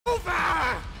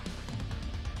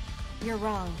You're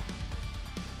wrong.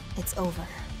 It's over.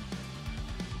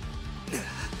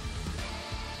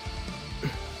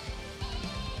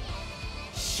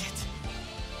 Shit.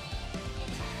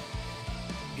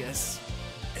 Guess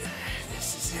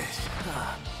this is it,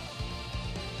 huh?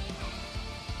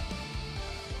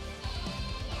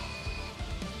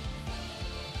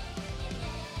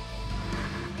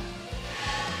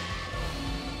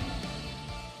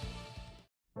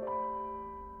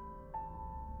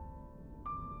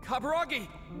 Kaburagi!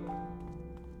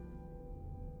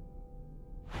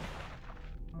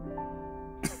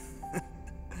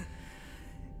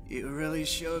 You really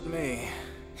showed me.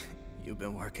 You've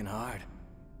been working hard.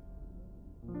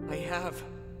 I have,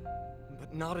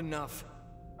 but not enough.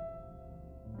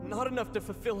 Not enough to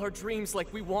fulfill our dreams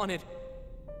like we wanted.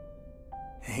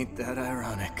 Ain't that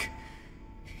ironic?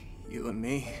 You and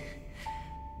me,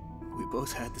 we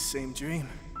both had the same dream.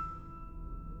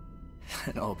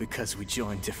 And all because we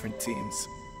joined different teams.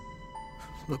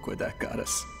 Look where that got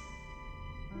us.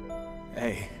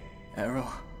 Hey,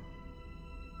 Arrow.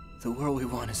 The world we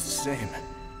want is the same.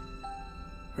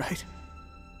 Right?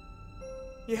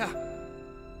 Yeah,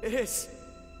 it is.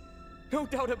 No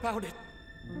doubt about it.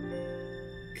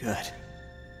 Good.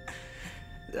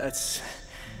 That's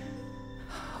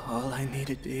all I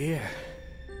needed to hear.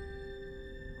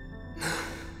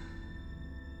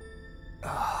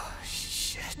 Oh,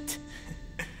 shit.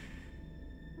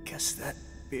 Guess that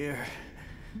beer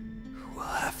will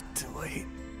have to wait.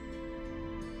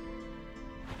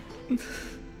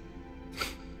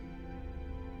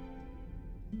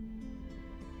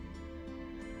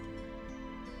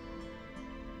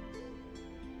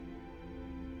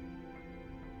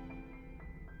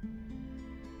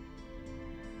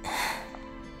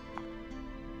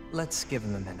 Let's give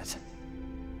him a minute.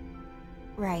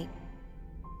 Right.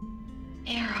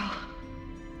 Arrow.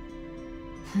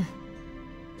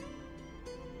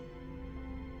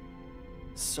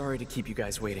 Sorry to keep you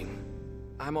guys waiting.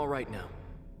 I'm all right now.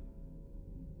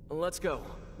 Let's go.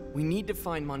 We need to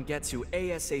find Mangetsu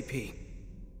ASAP.